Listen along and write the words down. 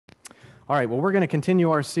All right, well, we're going to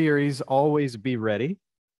continue our series, Always Be Ready,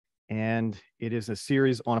 and it is a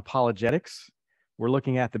series on apologetics. We're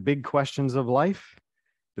looking at the big questions of life,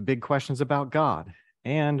 the big questions about God,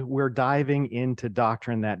 and we're diving into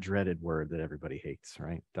doctrine, that dreaded word that everybody hates,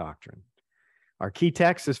 right? Doctrine. Our key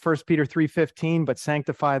text is 1 Peter 3:15, but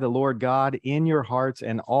sanctify the Lord God in your hearts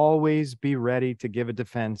and always be ready to give a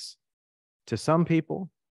defense to some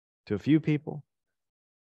people, to a few people,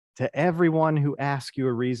 to everyone who asks you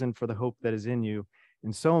a reason for the hope that is in you.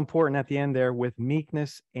 And so important at the end there, with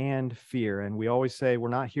meekness and fear. And we always say we're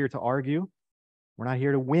not here to argue. We're not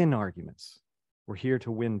here to win arguments. We're here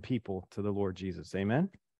to win people to the Lord Jesus. Amen?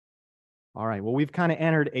 All right. Well, we've kind of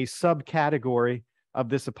entered a subcategory of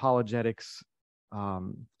this apologetics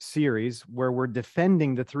series where we're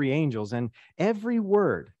defending the three angels. And every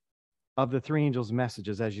word of the three angels'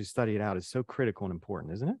 messages, as you study it out, is so critical and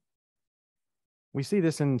important, isn't it? We see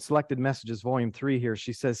this in Selected Messages, Volume 3 here.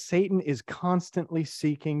 She says, Satan is constantly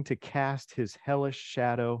seeking to cast his hellish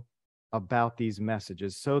shadow about these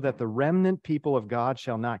messages so that the remnant people of God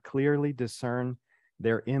shall not clearly discern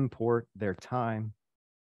their import, their time,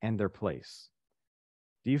 and their place.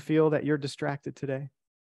 Do you feel that you're distracted today?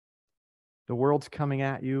 The world's coming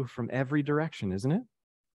at you from every direction, isn't it?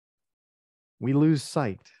 We lose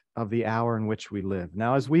sight of the hour in which we live.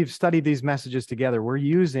 Now, as we've studied these messages together, we're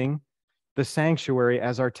using the sanctuary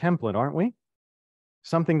as our template, aren't we?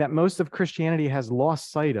 Something that most of Christianity has lost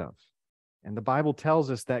sight of. And the Bible tells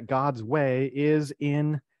us that God's way is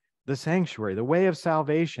in the sanctuary, the way of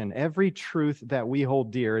salvation. Every truth that we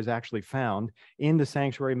hold dear is actually found in the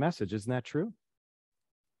sanctuary message. Isn't that true?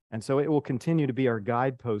 And so it will continue to be our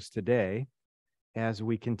guidepost today as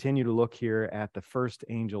we continue to look here at the first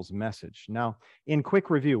angel's message. Now, in quick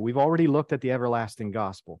review, we've already looked at the everlasting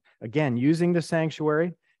gospel. Again, using the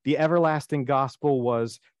sanctuary, the everlasting gospel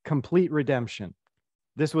was complete redemption.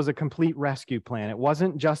 This was a complete rescue plan. It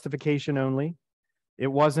wasn't justification only. It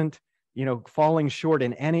wasn't, falling short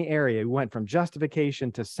in any area. We went from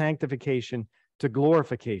justification to sanctification to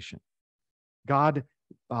glorification. God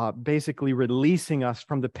basically releasing us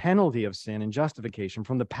from the penalty of sin in justification,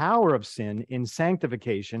 from the power of sin in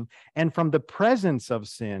sanctification, and from the presence of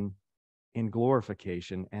sin in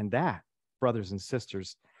glorification. And that, brothers and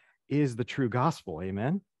sisters, is the true gospel.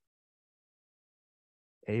 Amen?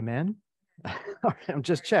 Amen? I'm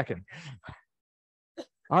just checking.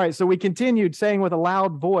 All right, so we continued saying with a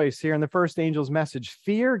loud voice here in the first angel's message,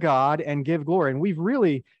 fear God and give glory. And we've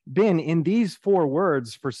really been in these four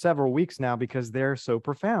words for several weeks now because they're so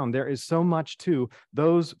profound. There is so much to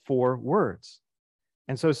those four words.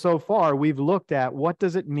 And so far, we've looked at what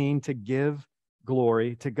does it mean to give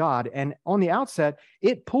glory to God. And on the outset,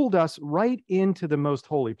 it pulled us right into the most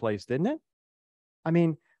holy place, didn't it? I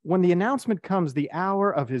mean, when the announcement comes, the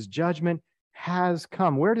hour of his judgment has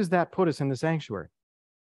come. Where does that put us in the sanctuary?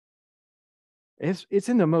 It's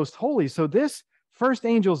in the most holy. So this first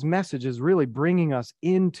angel's message is really bringing us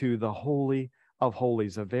into the Holy of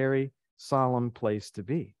Holies, a very solemn place to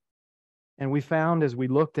be. And we found as we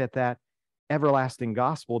looked at that everlasting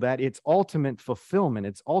gospel that its ultimate fulfillment,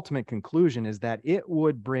 its ultimate conclusion is that it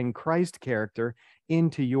would bring Christ character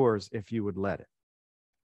into yours if you would let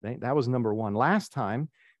it. That was number one. Last time,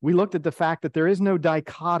 we looked at the fact that there is no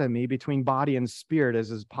dichotomy between body and spirit as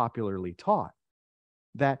is popularly taught.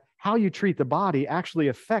 That how you treat the body actually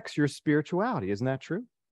affects your spirituality. Isn't that true?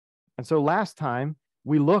 And so last time,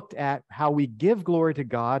 we looked at how we give glory to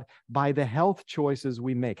God by the health choices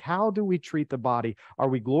we make. How do we treat the body? Are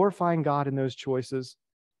we glorifying God in those choices?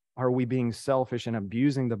 Are we being selfish and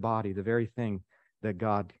abusing the body, the very thing that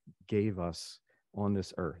God gave us on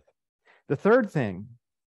this earth? The third thing,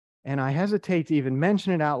 and I hesitate to even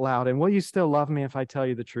mention it out loud, and will you still love me if I tell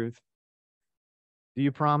you the truth? Do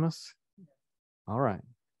you promise? All right.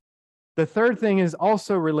 The third thing is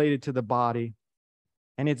also related to the body,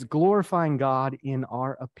 and it's glorifying God in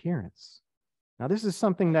our appearance. Now, this is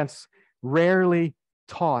something that's rarely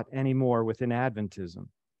taught anymore within Adventism.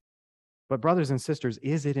 But brothers and sisters,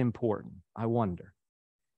 is it important? I wonder.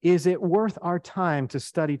 Is it worth our time to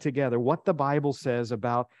study together what the Bible says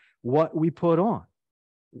about what we put on,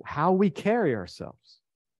 how we carry ourselves?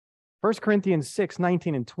 1 Corinthians 6,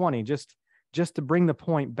 19 and 20, just to bring the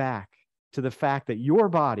point back to the fact that your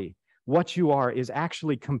body, what you are, is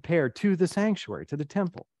actually compared to the sanctuary, to the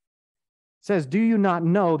temple. It says, do you not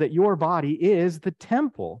know that your body is the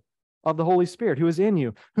temple of the Holy Spirit who is in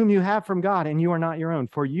you, whom you have from God, and you are not your own?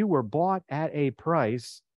 For you were bought at a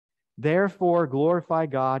price. Therefore, glorify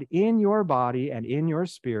God in your body and in your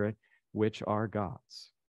spirit, which are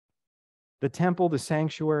God's. The temple, the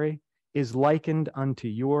sanctuary, is likened unto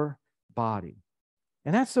your body.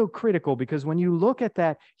 And that's so critical because when you look at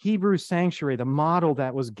that Hebrew sanctuary, the model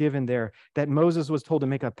that was given there, that Moses was told to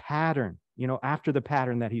make a pattern, after the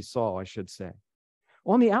pattern that he saw, I should say.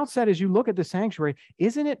 On the outside, as you look at the sanctuary,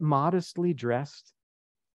 isn't it modestly dressed,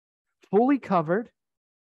 fully covered,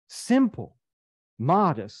 simple,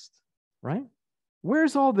 modest, right?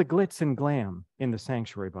 Where's all the glitz and glam in the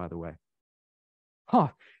sanctuary, by the way?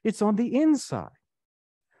 It's on the inside.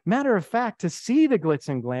 Matter of fact, to see the glitz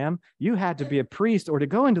and glam, you had to be a priest, or to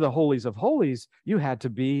go into the holies of holies, you had to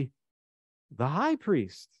be the high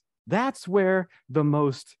priest. That's where the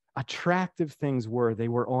most attractive things were. They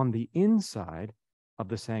were on the inside of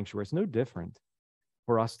the sanctuary. It's no different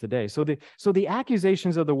for us today. So the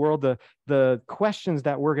accusations of the world, the questions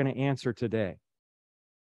that we're going to answer today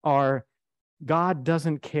are, God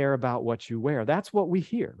doesn't care about what you wear. That's what we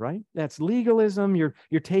hear, right? That's legalism. You're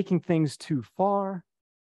taking things too far.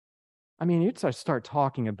 I mean, you start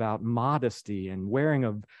talking about modesty and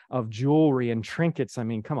wearing of jewelry and trinkets. I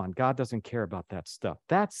mean, come on, God doesn't care about that stuff.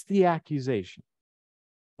 That's the accusation.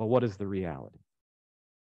 Well, what is the reality?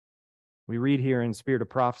 We read here in Spirit of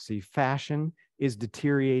Prophecy, fashion is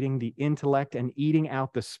deteriorating the intellect and eating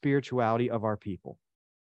out the spirituality of our people.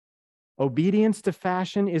 Obedience to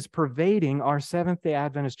fashion is pervading our Seventh-day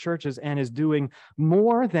Adventist churches and is doing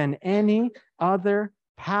more than any other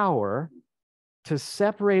power to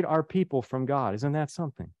separate our people from God. Isn't that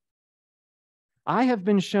something? I have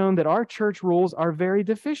been shown that our church rules are very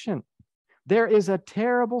deficient. There is a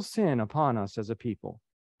terrible sin upon us as a people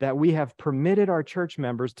that we have permitted our church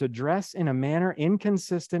members to dress in a manner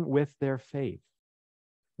inconsistent with their faith.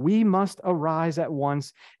 We must arise at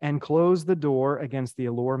once and close the door against the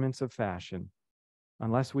allurements of fashion.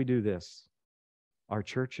 Unless we do this, our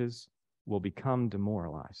churches will become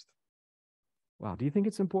demoralized. Wow, do you think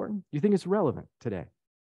it's important? Do you think it's relevant today?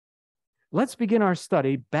 Let's begin our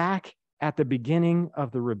study back at the beginning of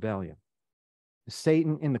the rebellion.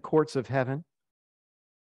 Satan in the courts of heaven.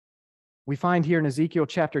 We find here in Ezekiel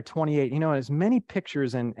chapter 28, as many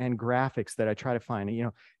pictures and graphics that I try to find.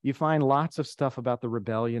 You find lots of stuff about the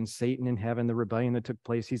rebellion, Satan in heaven, the rebellion that took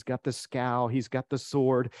place. He's got the scowl, he's got the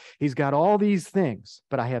sword, he's got all these things,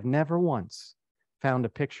 but I have never once found a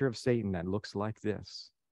picture of Satan that looks like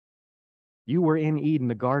this. You were in Eden,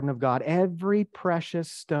 the garden of God. Every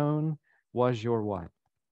precious stone was your what?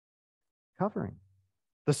 Covering.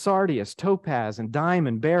 The sardius, topaz, and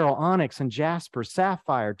diamond, beryl, onyx, and jasper,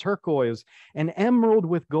 sapphire, turquoise, and emerald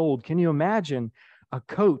with gold. Can you imagine a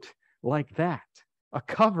coat like that? A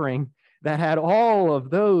covering that had all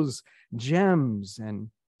of those gems and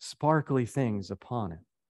sparkly things upon it.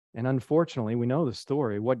 And unfortunately, we know the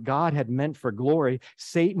story. What God had meant for glory,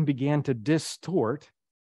 Satan began to distort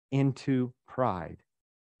into pride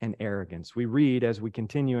and arrogance. We read as we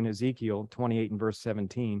continue in Ezekiel 28 and verse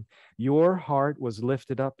 17, your heart was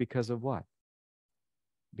lifted up because of what?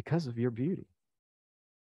 Because of your beauty.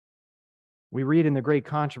 We read in the Great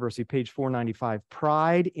Controversy, page 495,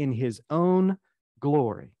 pride in his own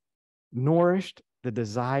glory nourished the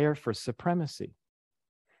desire for supremacy.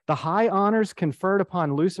 The high honors conferred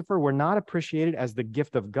upon Lucifer were not appreciated as the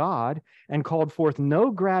gift of God and called forth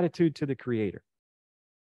no gratitude to the Creator.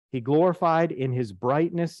 He glorified in his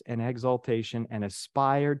brightness and exaltation and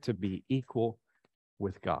aspired to be equal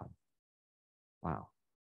with God. Wow.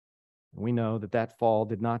 We know that fall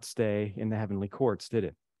did not stay in the heavenly courts, did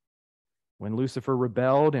it? When Lucifer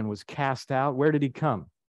rebelled and was cast out, where did he come?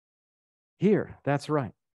 Here, that's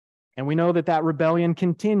right. And we know that rebellion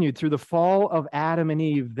continued through the fall of Adam and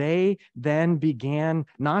Eve. They then began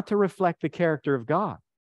not to reflect the character of God,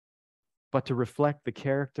 but to reflect the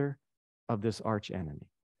character of this archenemy.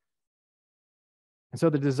 And so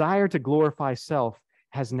the desire to glorify self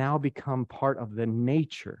has now become part of the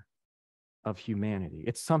nature of humanity.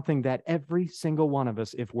 It's something that every single one of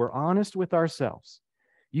us, if we're honest with ourselves,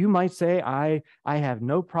 you might say, I have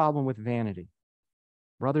no problem with vanity.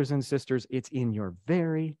 Brothers and sisters, it's in your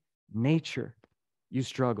very nature you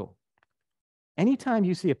struggle. Anytime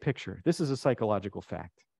you see a picture, this is a psychological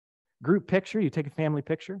fact. Group picture, you take a family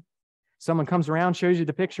picture, someone comes around, shows you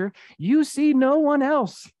the picture, you see no one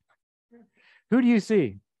else. Who do you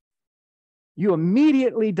see? You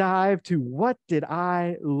immediately dive to, what did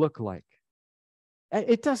I look like?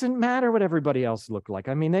 It doesn't matter what everybody else looked like.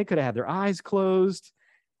 I mean, they could have had their eyes closed,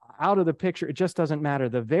 out of the picture. It just doesn't matter.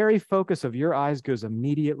 The very focus of your eyes goes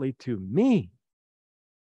immediately to me.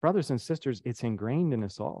 Brothers and sisters, it's ingrained in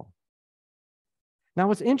us all. Now,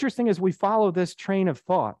 what's interesting is we follow this train of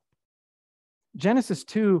thought. Genesis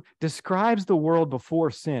 2 describes the world before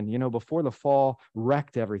sin, before the fall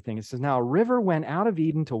wrecked everything. It says, now a river went out of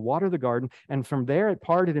Eden to water the garden, and from there it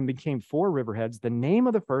parted and became 4 riverheads. The name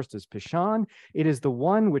of the first is Pishon. It is the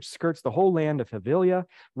one which skirts the whole land of Havilah,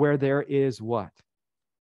 where there is what?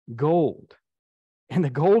 Gold. And the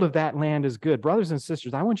gold of that land is good. Brothers and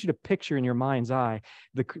sisters, I want you to picture in your mind's eye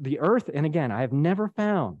the earth. And again, I have never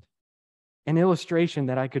found an illustration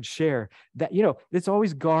that I could share that, it's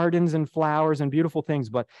always gardens and flowers and beautiful things,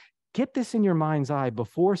 but get this in your mind's eye.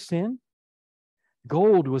 Before sin,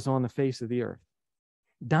 gold was on the face of the earth.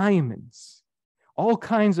 Diamonds, all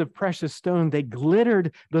kinds of precious stone, they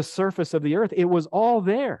glittered the surface of the earth. It was all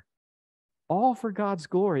there, all for God's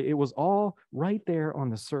glory. It was all right there on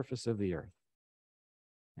the surface of the earth.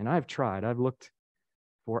 And I've looked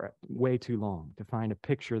for way too long to find a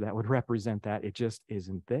picture that would represent that. It just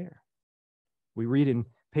isn't there. We read in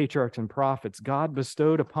Patriarchs and Prophets, God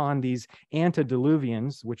bestowed upon these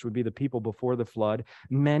antediluvians, which would be the people before the flood,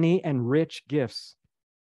 many and rich gifts.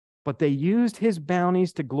 But they used his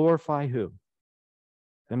bounties to glorify who?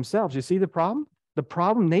 Themselves. You see the problem? The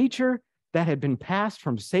problem, nature that had been passed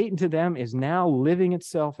from Satan to them is now living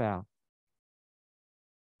itself out.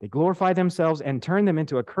 They glorify themselves and turn them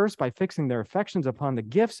into a curse by fixing their affections upon the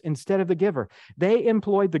gifts instead of the giver. They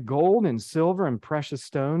employed the gold and silver and precious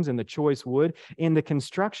stones and the choice wood in the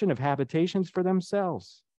construction of habitations for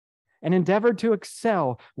themselves, and endeavored to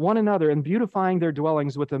excel one another in beautifying their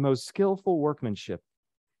dwellings with the most skillful workmanship.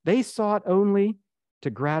 They sought only to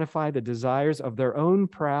gratify the desires of their own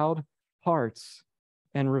proud hearts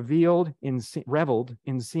and reveled in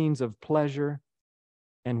scenes of pleasure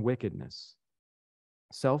and wickedness.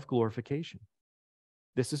 Self-glorification.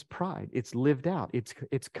 This is pride. It's lived out.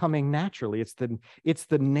 It's coming naturally. It's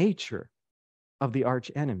the nature of the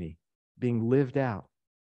arch enemy being lived out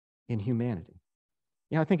in humanity.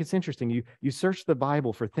 I think it's interesting. You search the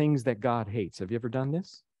Bible for things that God hates. Have you ever done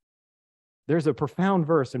this? There's a profound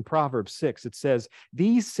verse in Proverbs 6. It says,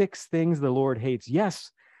 these 6 things the Lord hates.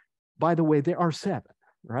 Yes, by the way, there are 7,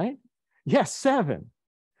 right? Yes, 7.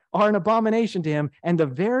 Are an abomination to him. And the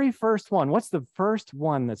very first one, what's the first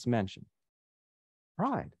one that's mentioned?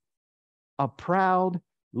 Pride. A proud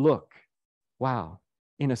look. Wow.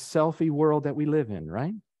 In a selfie world that we live in,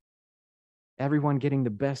 right? Everyone getting the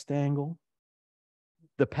best angle,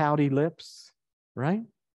 the pouty lips, right?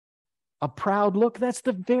 A proud look. That's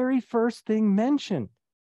the very first thing mentioned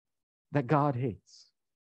that God hates.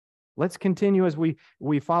 Let's continue as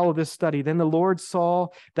we follow this study. Then the Lord saw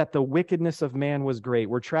that the wickedness of man was great.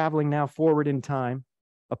 We're traveling now forward in time,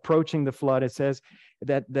 approaching the flood. It says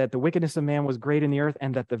that the wickedness of man was great in the earth,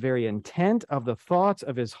 and that the very intent of the thoughts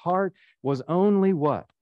of his heart was only what?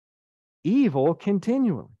 Evil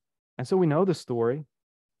continually. And so we know the story.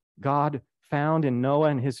 God found in Noah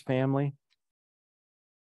and his family,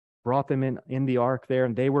 brought them in the ark there,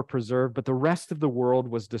 and they were preserved, but the rest of the world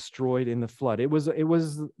was destroyed in the flood. It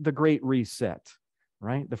was the great reset,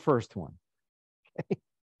 right? The first one. Okay.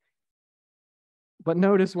 But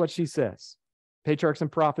notice what she says. Patriarchs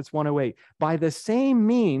and Prophets 108. By the same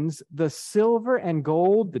means, the silver and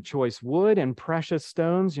gold, the choice wood and precious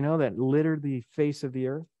stones, that littered the face of the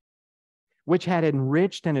earth, which had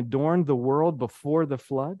enriched and adorned the world before the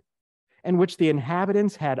flood, and which the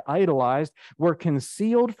inhabitants had idolized, were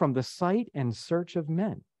concealed from the sight and search of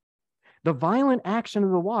men. The violent action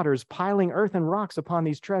of the waters, piling earth and rocks upon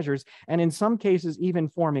these treasures, and in some cases even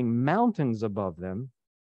forming mountains above them,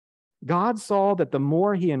 God saw that the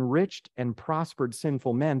more he enriched and prospered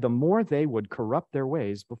sinful men, the more they would corrupt their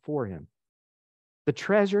ways before him. The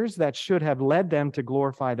treasures that should have led them to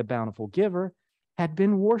glorify the bountiful giver had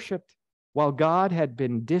been worshipped, while God had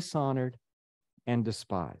been dishonored and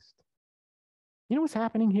despised. You know what's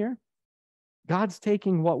happening here? God's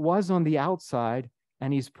taking what was on the outside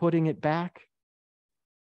and he's putting it back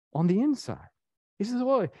on the inside. He says,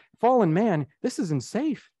 "Oh, fallen man, this isn't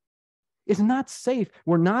safe. It's not safe.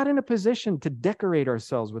 We're not in a position to decorate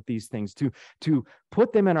ourselves with these things, to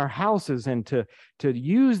put them in our houses and to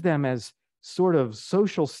use them as sort of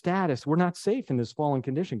social status. We're not safe in this fallen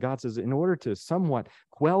condition." God says, in order to somewhat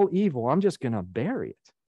quell evil, I'm just going to bury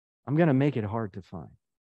it. I'm going to make it hard to find.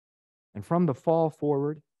 And from the fall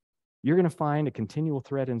forward, you're going to find a continual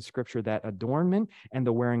thread in Scripture that adornment and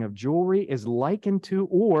the wearing of jewelry is likened to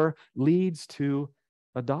or leads to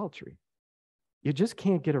adultery. You just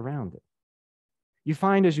can't get around it. You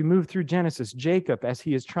find as you move through Genesis, Jacob, as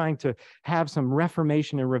he is trying to have some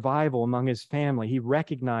reformation and revival among his family, he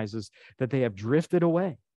recognizes that they have drifted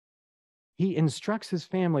away. He instructs his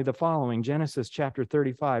family the following, Genesis chapter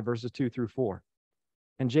 35, verses 2 through 4.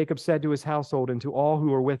 And Jacob said to his household and to all who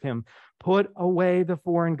were with him, put away the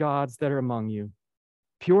foreign gods that are among you.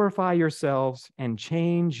 Purify yourselves and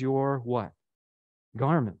change your what?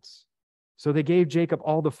 Garments. So they gave Jacob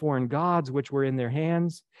all the foreign gods which were in their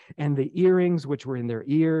hands and the earrings which were in their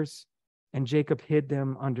ears. And Jacob hid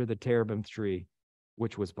them under the terebinth tree,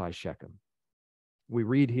 which was by Shechem. We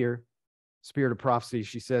read here, Spirit of Prophecy,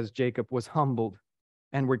 she says, Jacob was humbled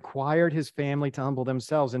and required his family to humble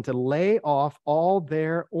themselves and to lay off all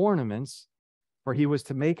their ornaments, for he was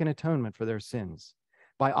to make an atonement for their sins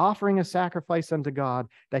by offering a sacrifice unto God,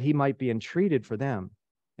 that he might be entreated for them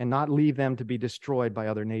and not leave them to be destroyed by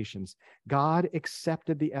other nations. God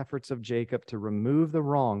accepted the efforts of Jacob to remove the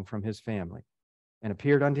wrong from his family and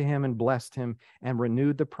appeared unto him and blessed him and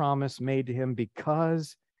renewed the promise made to him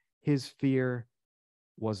because his fear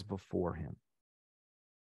was before him.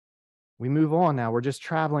 We move on now. We're just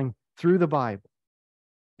traveling through the Bible.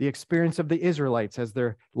 The experience of the Israelites as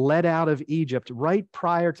they're led out of Egypt. Right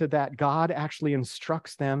prior to that, God actually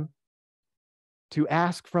instructs them to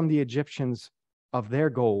ask from the Egyptians of their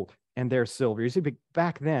gold and their silver. You see,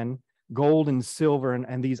 back then, gold and silver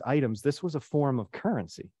and these items, this was a form of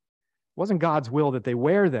currency. It wasn't God's will that they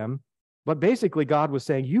wear them, but basically God was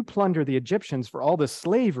saying, you plunder the Egyptians for all the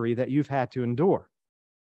slavery that you've had to endure.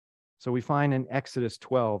 So we find in Exodus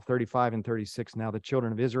 12, 35 and 36, now the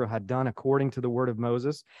children of Israel had done according to the word of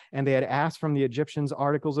Moses, and they had asked from the Egyptians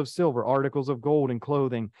articles of silver, articles of gold, and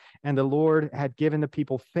clothing. And the Lord had given the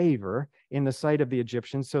people favor in the sight of the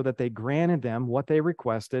Egyptians, so that they granted them what they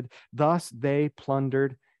requested. Thus they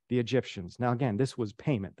plundered the Egyptians. Now, again, this was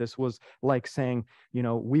payment. This was like saying,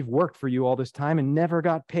 we've worked for you all this time and never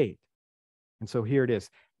got paid. And so here it is.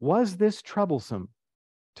 Was this troublesome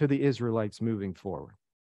to the Israelites moving forward?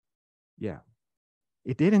 Yeah,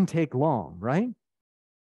 it didn't take long, right?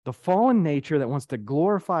 The fallen nature that wants to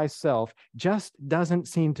glorify self just doesn't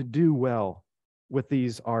seem to do well with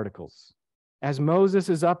these articles. As Moses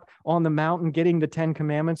is up on the mountain getting the 10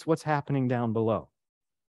 Commandments, what's happening down below?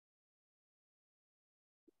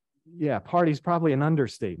 Yeah, party's probably an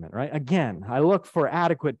understatement, right? Again, I look for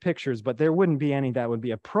adequate pictures, but there wouldn't be any that would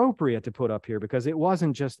be appropriate to put up here because it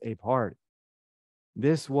wasn't just a party.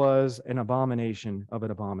 This was an abomination of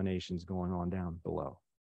abominations going on down below.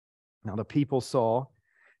 Now the people saw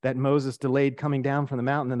that Moses delayed coming down from the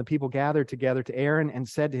mountain, and the people gathered together to Aaron and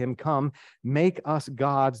said to him, come, make us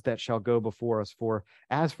gods that shall go before us. For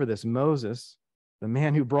as for this Moses, the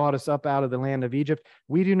man who brought us up out of the land of Egypt,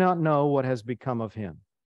 we do not know what has become of him.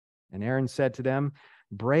 And Aaron said to them,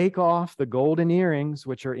 break off the golden earrings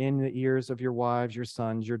which are in the ears of your wives, your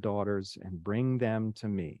sons, your daughters, and bring them to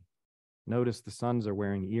me. Notice the sons are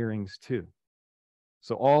wearing earrings too.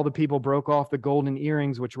 So all the people broke off the golden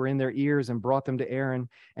earrings which were in their ears and brought them to Aaron,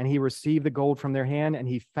 and he received the gold from their hand, and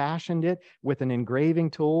he fashioned it with an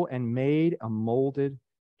engraving tool and made a molded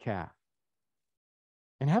calf.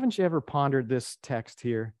 And haven't you ever pondered this text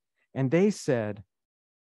here? And they said,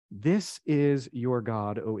 this is your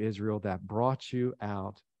God, O Israel, that brought you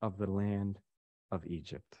out of the land of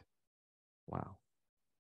Egypt. Wow.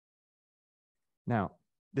 Now,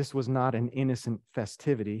 this was not an innocent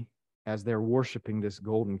festivity as they're worshiping this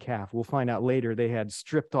golden calf. We'll find out later they had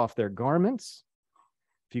stripped off their garments.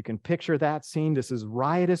 If you can picture that scene, this is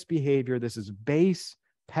riotous behavior. This is base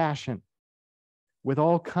passion with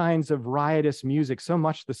all kinds of riotous music, so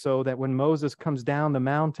much so that when Moses comes down the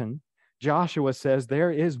mountain, Joshua says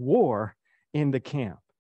there is war in the camp.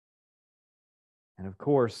 And of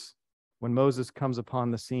course, when Moses comes upon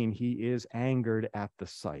the scene, he is angered at the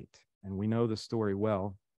sight. And we know the story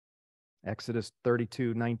well. Exodus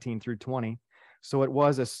 32, 19 through 20. So it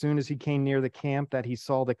was as soon as he came near the camp that he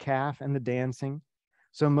saw the calf and the dancing.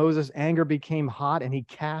 So Moses' anger became hot, and he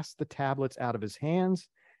cast the tablets out of his hands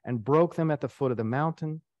and broke them at the foot of the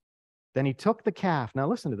mountain. Then he took the calf. Now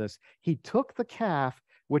listen to this. He took the calf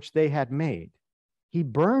which they had made. He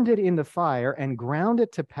burned it in the fire and ground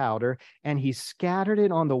it to powder, and he scattered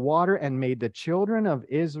it on the water and made the children of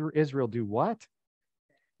Israel do what?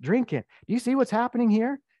 Drink it. Do you see what's happening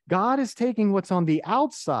here? God is taking what's on the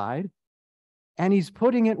outside and he's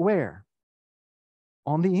putting it where?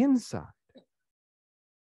 On the inside.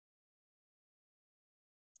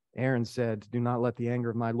 Aaron said, do not let the anger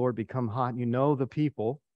of my Lord become hot. You know the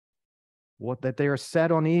people, that they are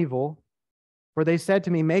set on evil. For they said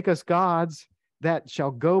to me, make us gods that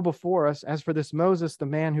shall go before us. As for this Moses, the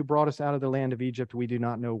man who brought us out of the land of Egypt, we do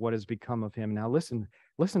not know what has become of him. Now listen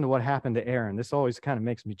to what happened to Aaron. This always kind of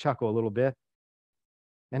makes me chuckle a little bit.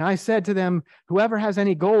 And I said to them, whoever has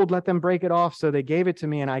any gold, let them break it off. So they gave it to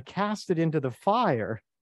me, and I cast it into the fire,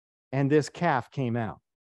 and this calf came out.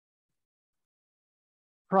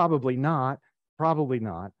 Probably not Probably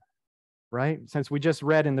not, right? Since we just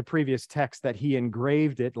read in the previous text that he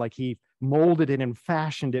engraved it, like he molded it and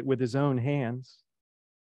fashioned it with his own hands.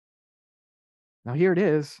 Now here it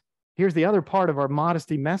is. Here's the other part of our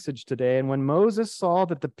modesty message today. And when Moses saw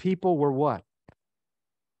that the people were what?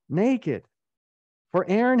 Naked. For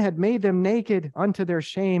Aaron had made them naked unto their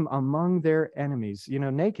shame among their enemies. You know,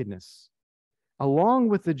 nakedness, along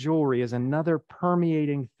with the jewelry, is another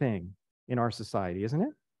permeating thing in our society, isn't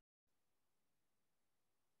it?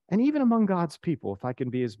 And even among God's people, if I can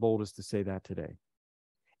be as bold as to say that today.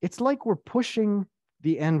 It's like we're pushing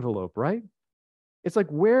the envelope, right? It's like,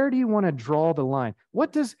 where do you want to draw the line?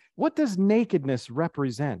 What does nakedness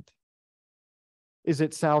represent? Is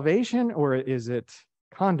it salvation or is it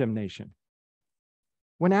condemnation?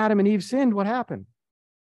 When Adam and Eve sinned, what happened?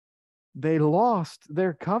 They lost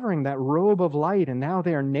their covering, that robe of light, and now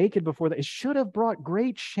they are naked before them. It should have brought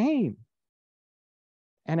great shame.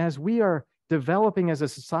 And as we are developing as a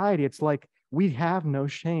society, it's like we have no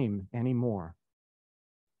shame anymore.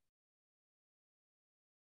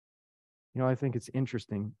 You know, I think it's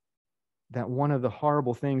interesting that one of the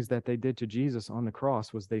horrible things that they did to Jesus on the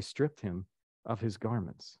cross was they stripped him of his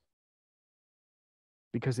garments,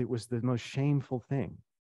 because it was the most shameful thing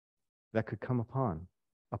that could come upon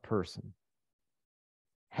a person.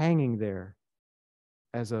 Hanging there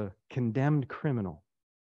as a condemned criminal,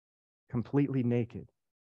 completely naked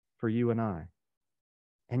for you and I.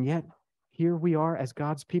 And yet, here we are as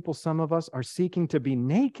God's people. Some of us are seeking to be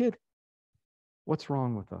naked. What's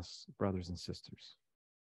wrong with us, brothers and sisters?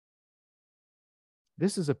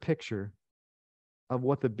 This is a picture of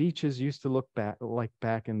what the beaches used to look like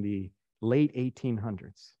back in the late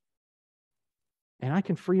 1800s. And I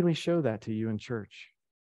can freely show that to you in church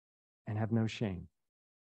and have no shame.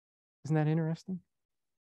 Isn't that interesting?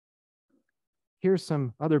 Here's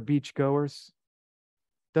some other beachgoers.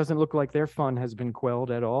 Doesn't look like their fun has been quelled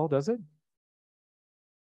at all, does it?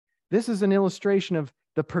 This is an illustration of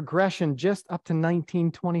the progression just up to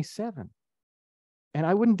 1927. And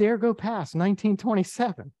I wouldn't dare go past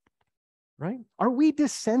 1927, right? Are we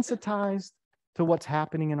desensitized to what's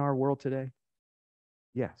happening in our world today?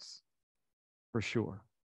 Yes, for sure.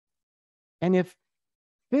 And if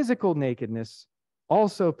physical nakedness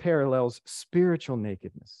also parallels spiritual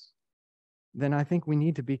nakedness, then I think we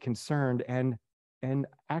need to be concerned and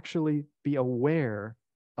actually be aware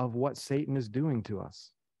of what Satan is doing to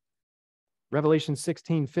us. Revelation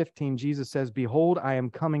 16:15, Jesus says, "Behold, I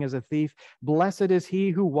am coming as a thief. Blessed is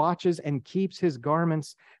he who watches and keeps his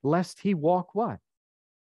garments, lest he walk" what?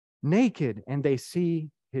 Naked, and they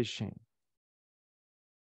see his shame.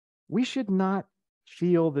 We should not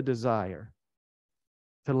feel the desire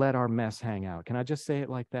to let our mess hang out. Can I just say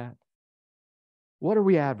it like that? What are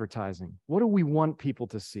we advertising? What do we want people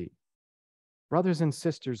to see? Brothers and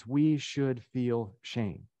sisters, we should feel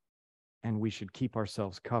shame, and we should keep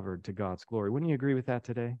ourselves covered to God's glory. Wouldn't you agree with that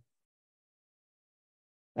today?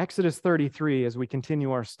 Exodus 33, as we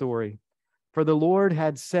continue our story. For the Lord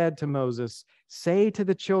had said to Moses, "Say to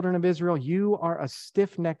the children of Israel, you are a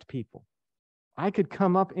stiff-necked people. I could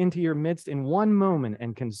come up into your midst in one moment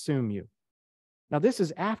and consume you." Now, this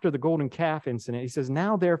is after the golden calf incident. He says,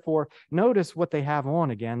 now, therefore, notice what they have on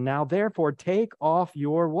again. Now, therefore, take off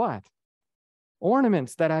your what?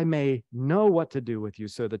 Ornaments, that I may know what to do with you.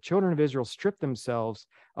 So the children of Israel stripped themselves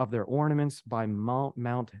of their ornaments by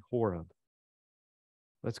Mount Horeb.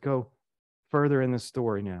 Let's go further in the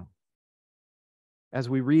story now. As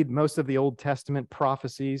we read most of the Old Testament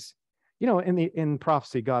prophecies, you know, in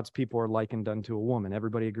prophecy, God's people are likened unto a woman.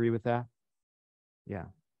 Everybody agree with that? Yeah.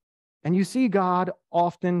 And you see God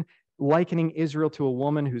often likening Israel to a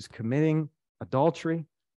woman who's committing adultery,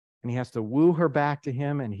 and he has to woo her back to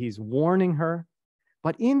him, and he's warning her.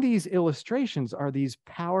 But in these illustrations are these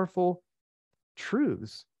powerful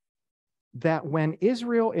truths that when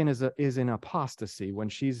Israel is in apostasy, when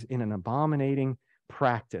she's in an abominating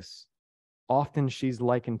practice, often she's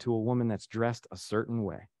likened to a woman that's dressed a certain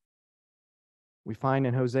way. We find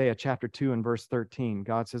in Hosea chapter 2 and verse 13,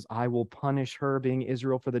 God says, "I will punish her," being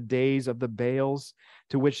Israel, "for the days of the Baals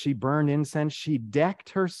to which she burned incense. She decked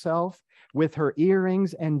herself with her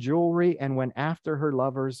earrings and jewelry and went after her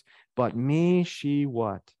lovers. But me, she"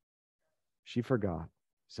 what? "She forgot,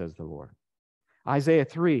 says the Lord." Isaiah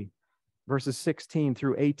 3, verses 16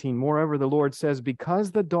 through 18. Moreover, the Lord says,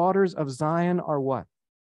 "Because the daughters of Zion are" what?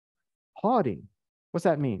 "Haughty." What's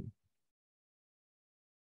that mean?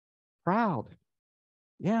 Proud.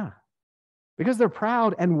 Yeah. Because they're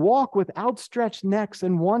proud and walk with outstretched necks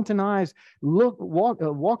and wanton eyes,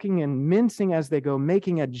 walking and mincing as they go,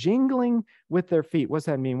 making a jingling with their feet. What's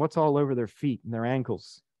that mean? What's all over their feet and their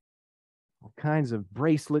ankles? all kinds of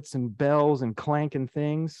bracelets and bells and clanking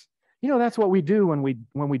things. You know, that's what we do when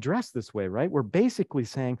we dress this way, right? We're basically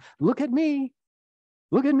saying, look at me,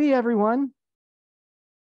 everyone.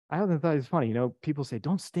 I often thought it was funny, you know, people say,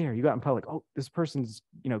 don't stare. You go out in public, oh, this person's,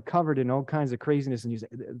 you know, covered in all kinds of craziness. And you say,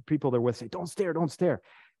 people they're with say, don't stare, don't stare.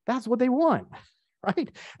 That's what they want,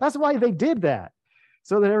 right? That's why they did that,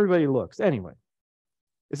 so that everybody looks. Anyway,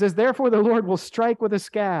 it says, therefore the Lord will strike with a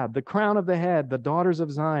scab the crown of the head, the daughters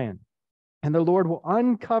of Zion. And the Lord will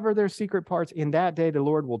uncover their secret parts. In that day, the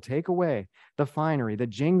Lord will take away the finery, the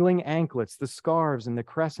jingling anklets, the scarves and the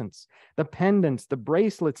crescents, the pendants, the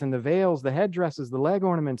bracelets and the veils, the headdresses, the leg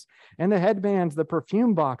ornaments and the headbands, the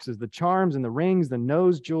perfume boxes, the charms and the rings, the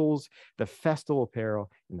nose jewels, the festal apparel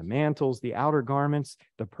and the mantles, the outer garments,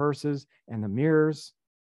 the purses and the mirrors.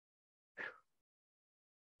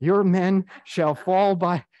 Your men shall fall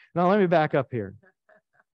by... Now, let me back up here.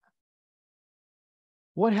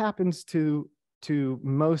 What happens to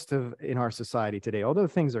most of in our society today, although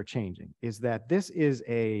things are changing, is that this is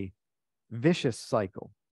a vicious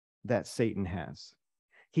cycle that Satan has.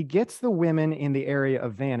 He gets the women in the area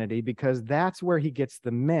of vanity because that's where he gets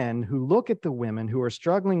the men who look at the women who are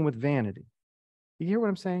struggling with vanity. You hear what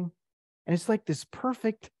I'm saying? And it's like this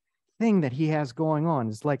perfect thing that he has going on.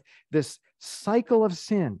 It's like this cycle of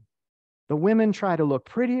sin. The women try to look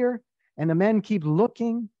prettier and the men keep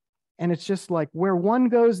looking. And it's just like where one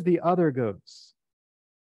goes, the other goes.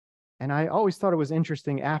 And I always thought it was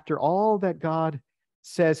interesting, after all that God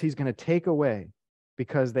says he's going to take away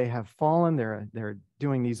because they have fallen, they're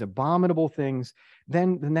doing these abominable things,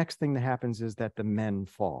 then the next thing that happens is that the men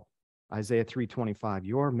fall. Isaiah 3:25,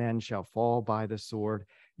 your men shall fall by the sword,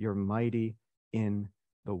 your mighty in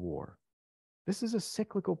the war. This is a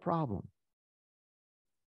cyclical problem.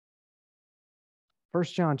 1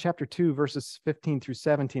 John chapter 2, verses 15 through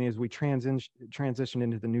 17, as we transition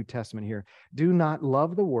into the New Testament here. Do not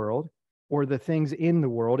love the world or the things in the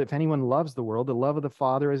world. If anyone loves the world, the love of the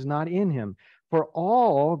Father is not in him. For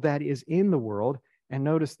all that is in the world, and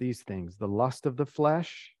notice these things, the lust of the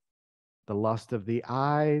flesh, the lust of the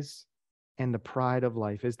eyes, and the pride of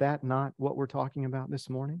life. Is that not what we're talking about this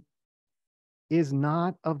morning? Is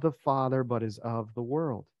not of the Father, but is of the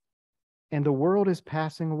world. And the world is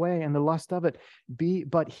passing away, and the lust of it.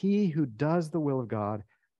 But he who does the will of God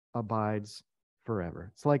abides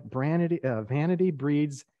forever. It's like vanity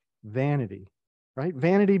breeds vanity, right?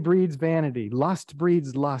 Vanity breeds vanity. Lust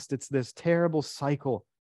breeds lust. It's this terrible cycle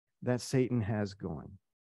that Satan has going.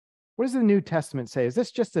 What does the New Testament say? Is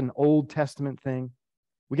this just an Old Testament thing?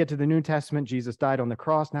 We get to the New Testament, Jesus died on the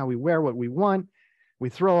cross. Now we wear what we want. We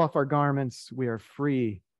throw off our garments. We are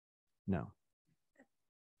free. No.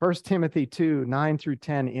 1 Timothy 2, 9 through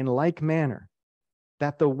 10, in like manner,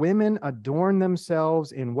 that the women adorn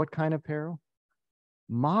themselves in what kind of apparel?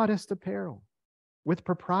 Modest apparel, with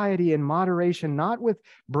propriety and moderation, not with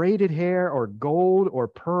braided hair or gold or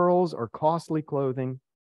pearls or costly clothing,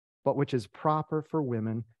 but which is proper for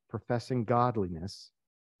women professing godliness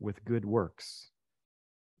with good works.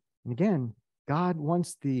 And again, God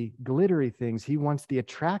wants the glittery things. He wants the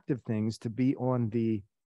attractive things to be on the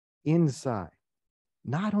inside,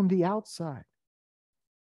 not on the outside.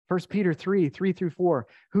 1 Peter 3, 3 through 4,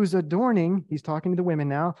 whose adorning, he's talking to the women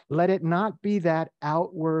now, let it not be that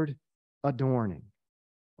outward adorning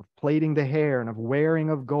of plaiting the hair and of wearing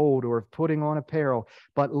of gold or of putting on apparel,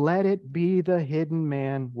 but let it be the hidden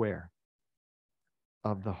man where?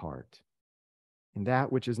 Of the heart. And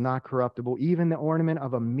that which is not corruptible, even the ornament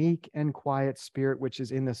of a meek and quiet spirit, which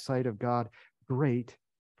is in the sight of God, great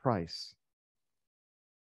price.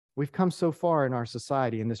 We've come so far in our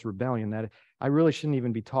society in this rebellion that I really shouldn't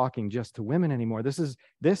even be talking just to women anymore. This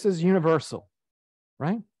is universal,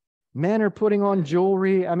 right? Men are putting on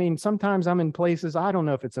jewelry. I mean, sometimes I'm in places, I don't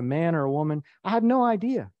know if it's a man or a woman. I have no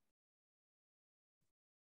idea.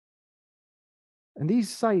 And these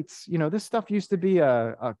sites, you know, this stuff used to be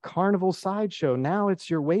a carnival sideshow. Now it's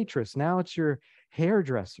your waitress. Now it's your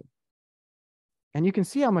hairdresser. And you can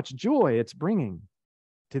see how much joy it's bringing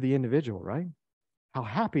to the individual, right? How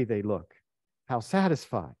happy they look, how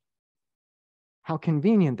satisfied, how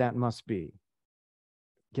convenient that must be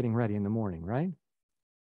getting ready in the morning, right?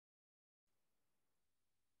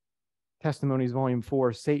 Testimonies, Volume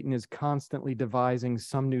 4, Satan is constantly devising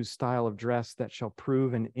some new style of dress that shall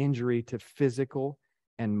prove an injury to physical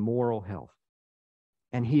and moral health.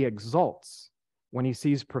 And he exults when he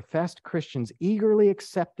sees professed Christians eagerly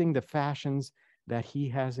accepting the fashions that he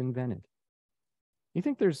has invented. You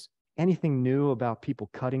think there's anything new about people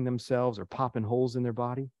cutting themselves or popping holes in their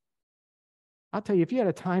body? I'll tell you, if you had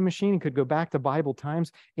a time machine and could go back to Bible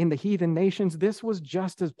times, in the heathen nations, this was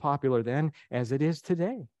just as popular then as it is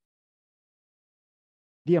today.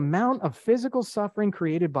 The amount of physical suffering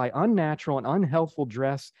created by unnatural and unhealthful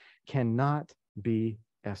dress cannot be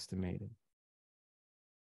estimated.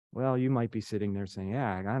 Well, you might be sitting there saying,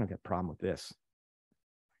 yeah, I don't get a problem with this,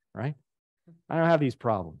 right? I don't have these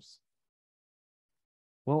problems.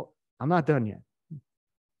 Well, I'm not done yet.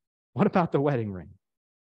 What about the wedding ring?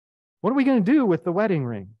 What are we going to do with the wedding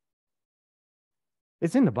ring?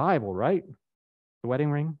 It's in the Bible, right? The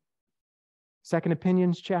wedding ring. Second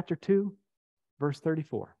Opinions, chapter 2, verse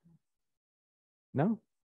 34. No,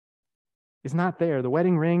 it's not there. The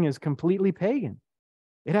wedding ring is completely pagan.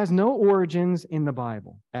 It has no origins in the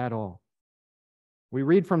Bible at all. We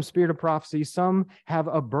read from Spirit of Prophecy, some have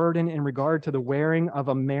a burden in regard to the wearing of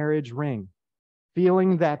a marriage ring,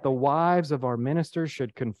 feeling that the wives of our ministers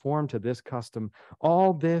should conform to this custom.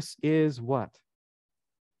 All this is what?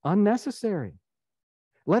 Unnecessary.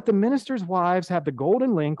 Let the ministers' wives have the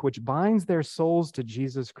golden link which binds their souls to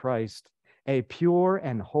Jesus Christ, a pure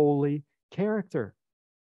and holy character.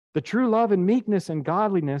 The true love and meekness and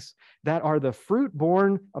godliness that are the fruit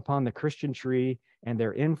borne upon the Christian tree, and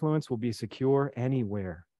their influence will be secure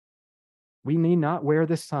anywhere. We need not wear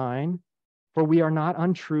the sign, for we are not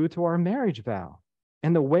untrue to our marriage vow,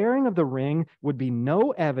 and the wearing of the ring would be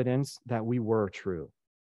no evidence that we were true.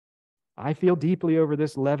 I feel deeply over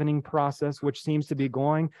this leavening process which seems to be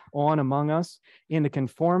going on among us in the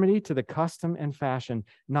conformity to the custom and fashion.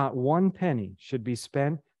 Not one penny should be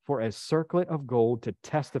spent for a circlet of gold to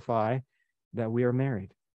testify that we are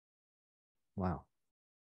married. Wow.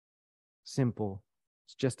 Simple.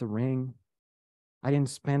 It's just a ring. I didn't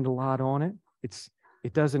spend a lot on it.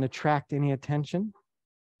 It doesn't attract any attention.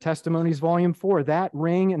 Testimonies, volume 4, that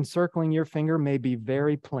ring encircling your finger may be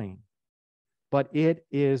very plain, but it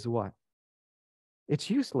is what? It's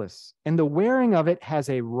useless, and the wearing of it has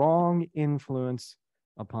a wrong influence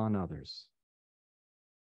upon others.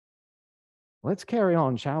 Let's carry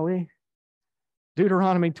on, shall we?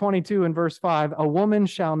 Deuteronomy 22 and verse 5, a woman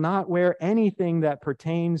shall not wear anything that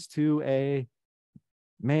pertains to a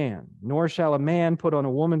man, nor shall a man put on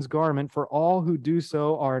a woman's garment, for all who do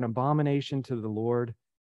so are an abomination to the Lord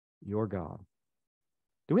your God.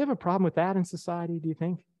 Do we have a problem with that in society, do you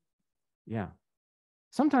think? Yeah.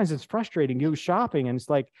 Sometimes it's frustrating. You go shopping and it's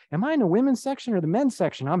like, am I in the women's section or the men's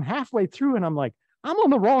section? I'm halfway through and I'm like, I'm on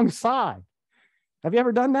the wrong side. Have you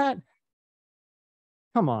ever done that?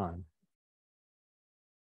 Come on.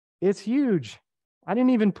 It's huge. I didn't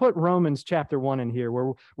even put Romans chapter 1 in here,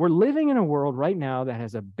 where we're living in a world right now that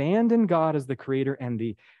has abandoned God as the creator, and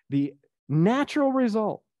the natural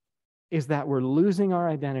result is that we're losing our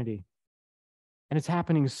identity. And it's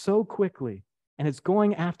happening so quickly, and it's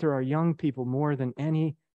going after our young people more than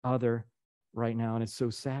any other right now, and it's so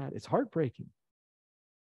sad. It's heartbreaking.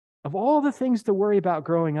 Of all the things to worry about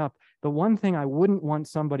growing up, the one thing I wouldn't want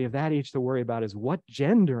somebody of that age to worry about is, what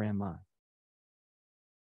gender am I?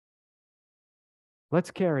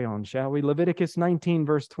 Let's carry on, shall we? Leviticus 19,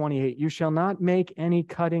 verse 28. You shall not make any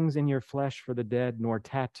cuttings in your flesh for the dead, nor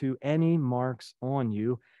tattoo any marks on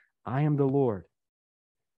you. I am the Lord.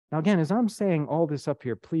 Now, again, as I'm saying all this up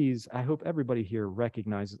here, please, I hope everybody here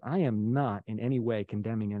recognizes I am not in any way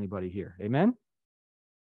condemning anybody here. Amen?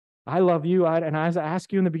 I love you, and as I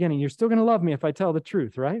asked you in the beginning, you're still going to love me if I tell the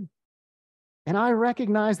truth, right? And I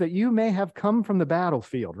recognize that you may have come from the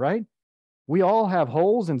battlefield, right? We all have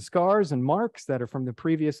holes and scars and marks that are from the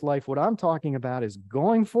previous life. What I'm talking about is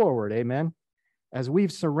going forward, amen? As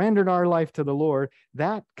we've surrendered our life to the Lord,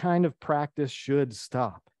 that kind of practice should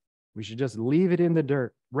stop. We should just leave it in the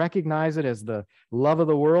dirt, recognize it as the love of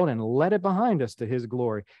the world, and let it behind us to his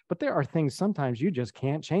glory. But there are things sometimes you just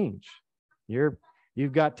can't change.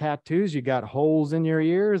 You've got tattoos, you got holes in your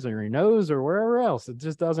ears or your nose or wherever else. It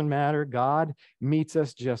just doesn't matter. God meets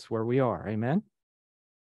us just where we are. Amen?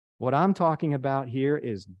 What I'm talking about here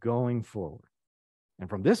is going forward. And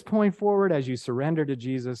from this point forward, as you surrender to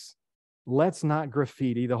Jesus, let's not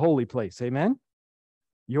graffiti the holy place. Amen?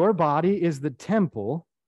 Your body is the temple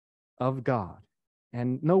of God.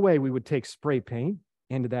 And no way we would take spray paint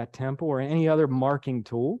into that temple or any other marking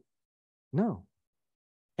tool. No.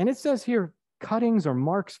 And it says here, cuttings or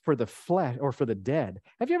marks for the flesh or for the dead.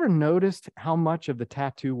 Have you ever noticed how much of the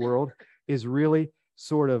tattoo world is really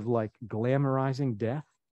sort of like glamorizing death?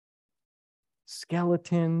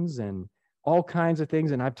 Skeletons and all kinds of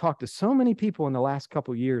things. And I've talked to so many people in the last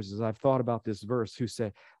couple of years as I've thought about this verse who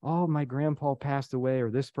say, oh, my grandpa passed away,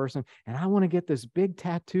 or this person, and I want to get this big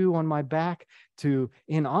tattoo on my back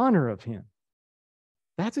in honor of him.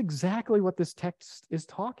 That's exactly what this text is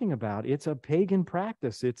talking about. It's a pagan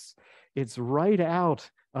practice. It's right out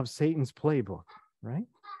of Satan's playbook, right?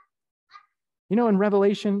 You know, in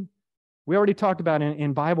Revelation, We already talked about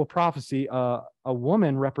in Bible prophecy, a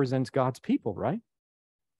woman represents God's people, right?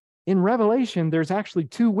 In Revelation, there's actually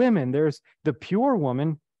two women. There's the pure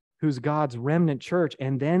woman, who's God's remnant church,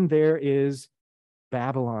 and then there is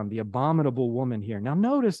Babylon, the abominable woman here. Now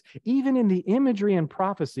notice, even in the imagery and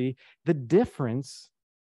prophecy, the difference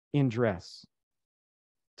in dress.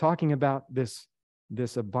 Talking about this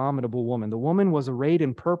abominable woman. The woman was arrayed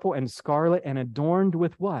in purple and scarlet and adorned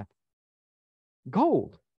with what?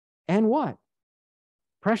 Gold. And what?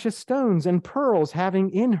 Precious stones and pearls, having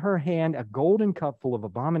in her hand a golden cup full of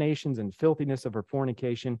abominations and filthiness of her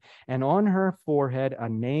fornication, and on her forehead a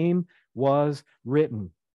name was written.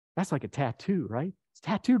 That's like a tattoo, right? It's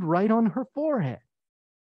tattooed right on her forehead.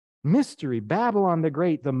 Mystery, Babylon the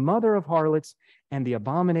Great, the mother of harlots and the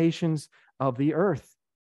abominations of the earth.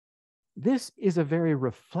 This is a very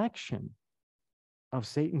reflection of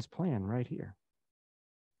Satan's plan right here.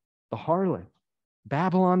 The harlot,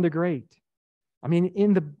 Babylon the Great. I mean,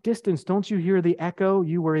 in the distance, don't you hear the echo?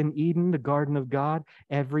 You were in Eden, the garden of God.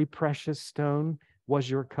 Every precious stone was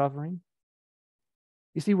your covering.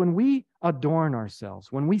 You see, when we adorn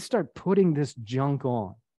ourselves, when we start putting this junk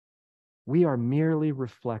on, we are merely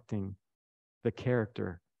reflecting the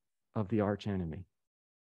character of the archenemy.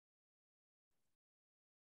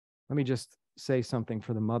 Let me just say something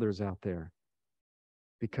for the mothers out there,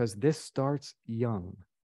 because this starts young.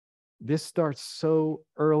 This starts so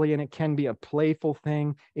early, and it can be a playful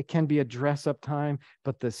thing. It can be a dress-up time,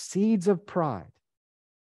 but the seeds of pride,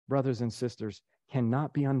 brothers and sisters,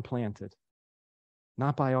 cannot be unplanted.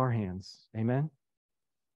 Not by our hands. Amen?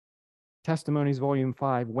 Testimonies, Volume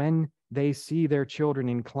 5, when they see their children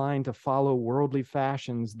inclined to follow worldly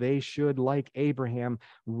fashions, they should, like Abraham,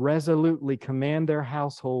 resolutely command their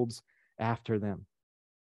households after them.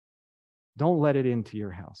 Don't let it into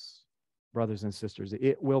your house, brothers and sisters.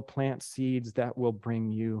 It will plant seeds that will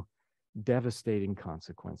bring you devastating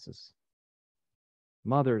consequences.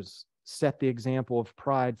 Mothers, set the example of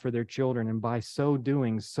pride for their children, and by so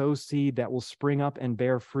doing, sow seed that will spring up and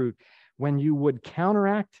bear fruit. When you would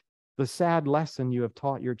counteract the sad lesson you have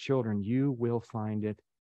taught your children, you will find it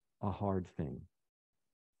a hard thing.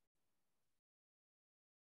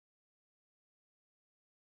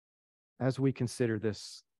 As we consider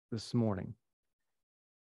this morning,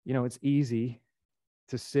 you know, it's easy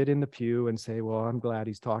to sit in the pew and say, well, I'm glad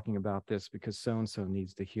he's talking about this because so-and-so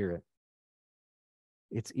needs to hear it.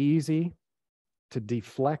 It's easy to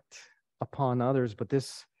deflect upon others, but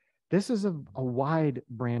this is a wide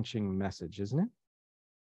branching message, isn't it?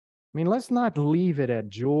 I mean, let's not leave it at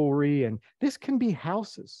jewelry, and this can be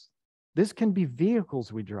houses. This can be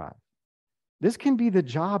vehicles we drive. This can be the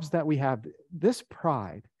jobs that we have. This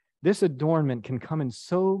pride, this adornment can come in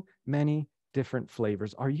so many different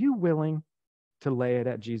flavors. Are you willing to lay it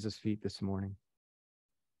at Jesus' feet this morning?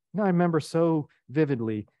 You know, I remember so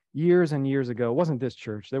vividly years and years ago, it wasn't this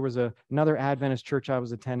church. There was another Adventist church I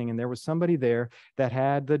was attending, and there was somebody there that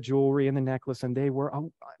had the jewelry and the necklace, and they were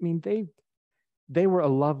a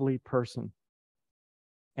lovely person.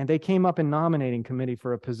 And they came up in nominating committee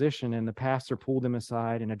for a position, and the pastor pulled them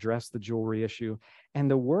aside and addressed the jewelry issue.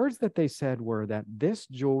 And the words that they said were that this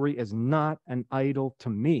jewelry is not an idol to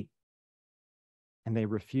me. And they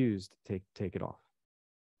refused to take it off.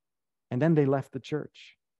 And then they left the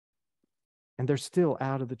church. And they're still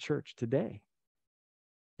out of the church today.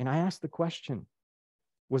 And I asked the question,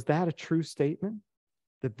 was that a true statement?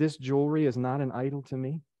 That this jewelry is not an idol to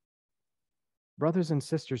me? Brothers and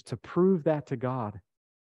sisters, to prove that to God,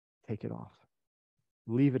 take it off.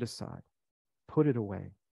 Leave it aside. Put it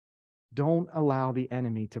away. Don't allow the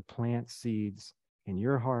enemy to plant seeds in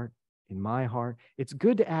your heart, in my heart. It's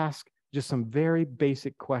good to ask just some very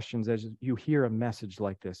basic questions as you hear a message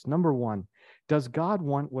like this. Number one, does God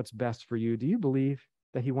want what's best for you? Do you believe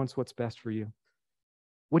that he wants what's best for you?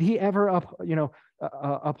 Would he ever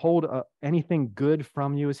uphold anything good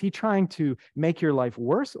from you? Is he trying to make your life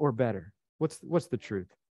worse or better? What's the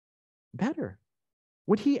truth? Better.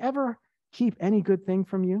 Would he ever keep any good thing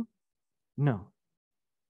from you? No.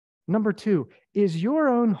 Number two, is your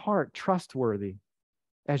own heart trustworthy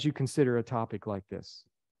as you consider a topic like this?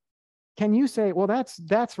 Can you say, well,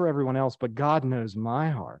 that's for everyone else, but God knows my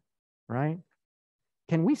heart, right?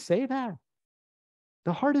 Can we say that?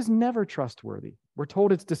 The heart is never trustworthy. We're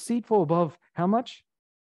told it's deceitful above how much?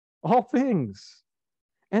 All things.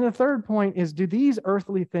 And the third point is, do these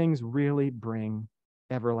earthly things really bring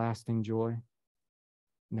everlasting joy?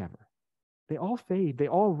 Never. They all fade. They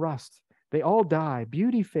all rust. They all die.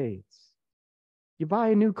 Beauty fades. You buy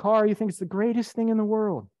a new car, you think it's the greatest thing in the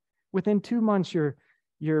world. Within 2 months, you're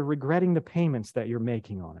regretting the payments that you're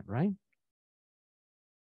making on it, right?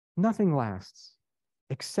 Nothing lasts.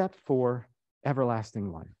 except for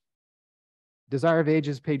everlasting life. Desire of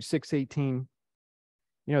Ages, page 618.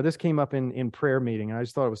 You know, this came up in prayer meeting, and I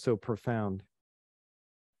just thought it was so profound.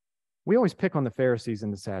 We always pick on the Pharisees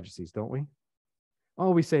and the Sadducees, don't we?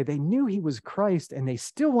 Oh, we say they knew he was Christ and they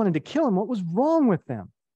still wanted to kill him. What was wrong with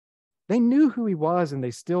them? They knew who he was and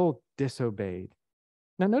they still disobeyed.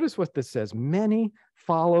 Now, notice what this says. Many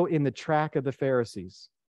follow in the track of the Pharisees.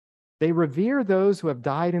 They revere those who have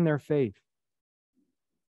died in their faith.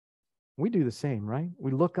 We do the same, right?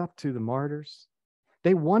 We look up to the martyrs.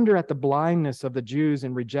 They wonder at the blindness of the Jews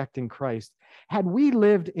in rejecting Christ. Had we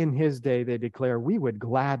lived in his day, they declare, we would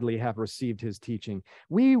gladly have received his teaching.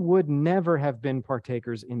 We would never have been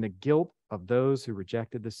partakers in the guilt of those who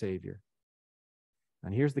rejected the Savior.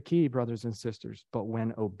 And here's the key, brothers and sisters. But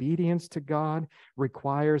when obedience to God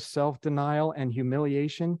requires self-denial and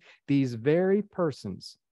humiliation, these very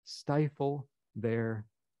persons stifle their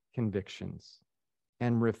convictions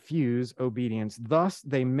and refuse obedience. Thus,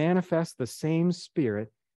 they manifest the same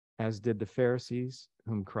spirit as did the Pharisees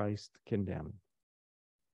whom Christ condemned.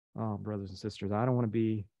 Oh, brothers and sisters, I don't want to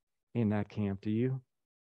be in that camp. Do you?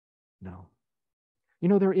 No. You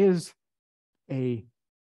know, there is a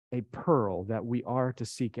pearl that we are to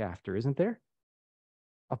seek after, isn't there?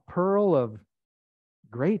 A pearl of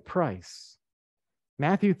great price.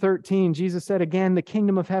 Matthew 13, Jesus said again, the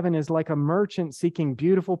kingdom of heaven is like a merchant seeking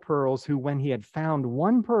beautiful pearls who, when he had found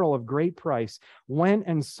one pearl of great price, went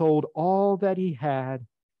and sold all that he had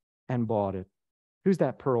and bought it. Who's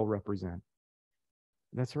that pearl represent?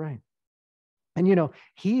 That's right. And you know,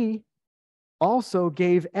 he also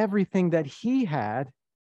gave everything that he had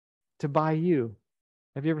to buy you.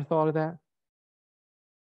 Have you ever thought of that?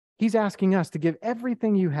 He's asking us to give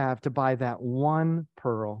everything you have to buy that one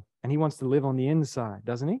pearl. And he wants to live on the inside,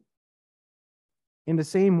 doesn't he? In the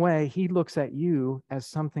same way, he looks at you as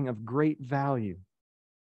something of great value.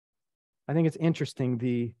 I think it's interesting.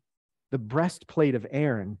 The breastplate of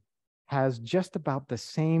Aaron has just about the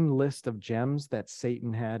same list of gems that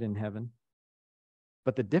Satan had in heaven.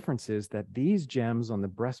 But the difference is that these gems on the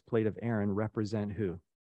breastplate of Aaron represent who?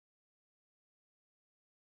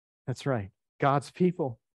 That's right, God's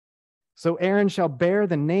people. So Aaron shall bear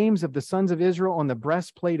the names of the sons of Israel on the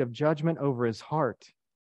breastplate of judgment over his heart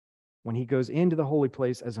when he goes into the holy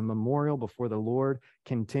place as a memorial before the Lord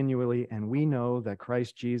continually. And we know that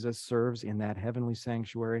Christ Jesus serves in that heavenly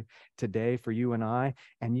sanctuary today for you and I.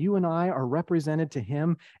 And you and I are represented to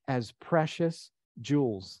him as precious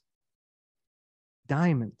jewels,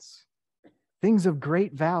 diamonds, things of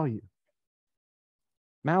great value.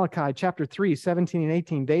 Malachi chapter 3, 17 and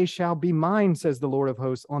 18, they shall be mine, says the Lord of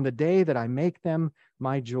hosts, on the day that I make them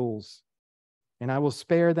my jewels. And I will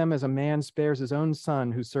spare them as a man spares his own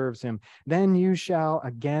son who serves him. Then you shall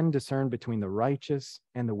again discern between the righteous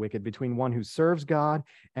and the wicked, between one who serves God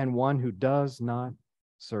and one who does not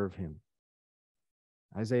serve him.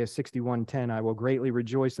 Isaiah 61:10, I will greatly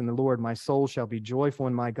rejoice in the Lord. My soul shall be joyful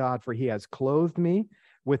in my God, for he has clothed me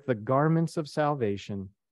with the garments of salvation.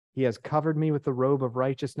 He has covered me with the robe of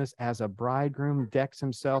righteousness, as a bridegroom decks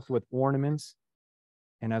himself with ornaments,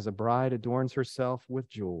 and as a bride adorns herself with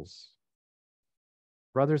jewels.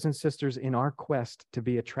 Brothers and sisters, in our quest to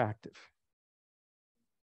be attractive,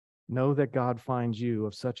 know that God finds you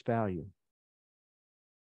of such value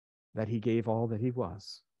that he gave all that he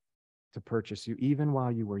was to purchase you, even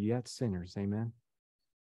while you were yet sinners. Amen.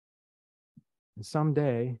 And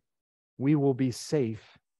someday we will be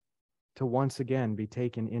safe to once again be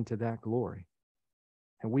taken into that glory.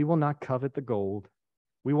 And we will not covet the gold.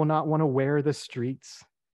 We will not want to wear the streets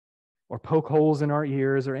or poke holes in our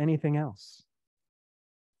ears or anything else.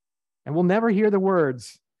 And we'll never hear the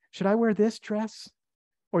words, should I wear this dress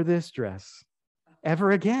or this dress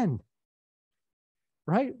ever again?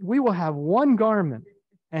 Right? We will have one garment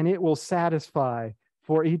and it will satisfy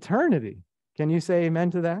for eternity. Can you say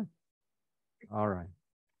amen to that? All right.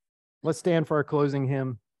 Let's stand for our closing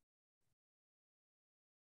hymn.